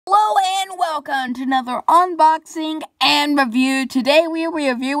Hello and welcome to another unboxing and review. Today we are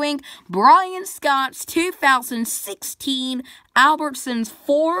reviewing Brian Scott's 2016 Albertsons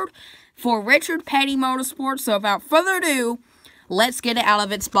Ford for Richard Petty Motorsports. So without further ado, let's get it out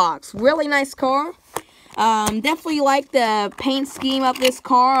of its box. Really nice car. Definitely like the paint scheme of this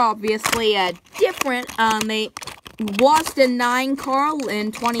car. Obviously different. They was the 9 car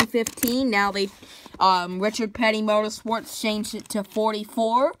in 2015. Now they Richard Petty Motorsports changed it to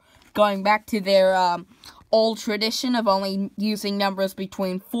 44, going back to their old tradition of only using numbers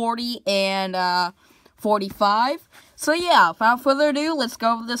between 40 and 45. So yeah, without further ado, let's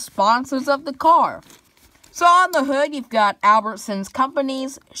go over the sponsors of the car. So on the hood, you've got Albertsons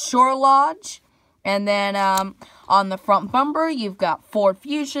Companies, Shore Lodge, and then on the front bumper, you've got Ford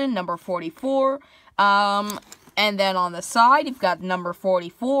Fusion, number 44, and then on the side, you've got number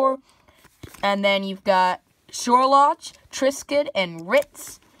 44, and then you've got Shore Lodge, Triscuit, and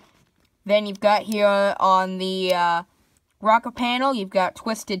Ritz. Then you've got here on the rocker panel, you've got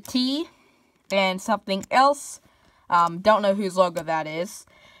Twisted Tea and something else. Don't know whose logo that is.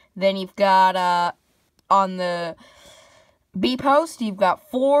 Then you've got on the B post, you've got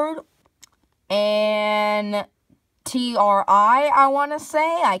Ford and TRI, I want to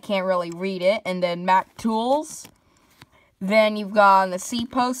say. I can't really read it. And then Mac Tools. Then you've got on the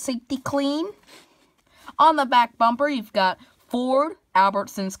C-Post, Safety Clean. On the back bumper, you've got Ford,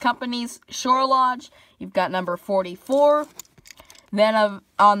 Albertsons Companies, Shore Lodge. You've got number 44. Then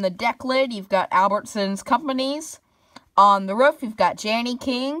on the deck lid, you've got Albertsons Companies. On the roof, you've got Janny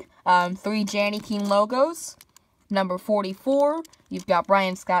King, 3 Janny King logos. Number 44, you've got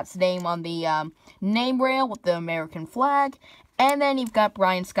Brian Scott's name on the name rail with the American flag. And then you've got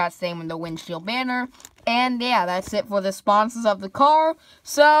Brian Scott's name on the windshield banner. And yeah, that's it for the sponsors of the car.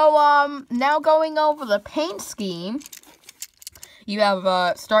 So, now going over the paint scheme. You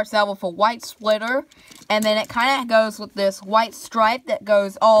have, starts out with a white splitter. And then it kind of goes with this white stripe that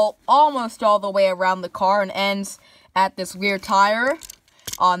goes almost all the way around the car and ends at this rear tire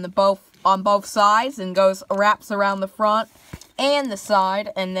on both sides and wraps around the front and the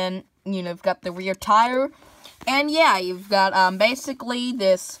side. And then, you know, you've got the rear tire. And yeah, you've got, basically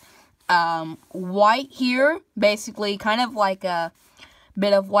this white here, basically kind of like a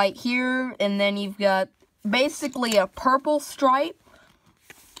bit of white here, and then you've got basically a purple stripe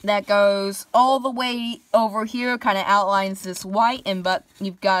that goes all the way over here, kind of outlines this white, but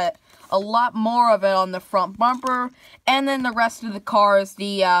you've got a lot more of it on the front bumper, and then the rest of the car is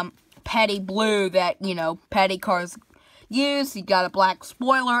the Petty blue that, you know, Petty cars use. You got a black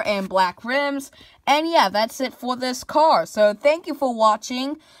spoiler and black rims. And yeah, that's it for this car. So thank you for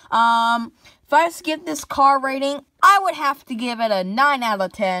watching. If I was to give this car rating, I would have to give it a 9 out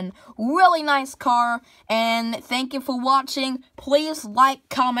of 10. Really nice car. And thank you for watching. Please like,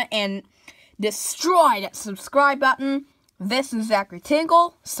 comment, and destroy that subscribe button. This is Zachary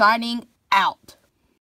Tinkle, signing out.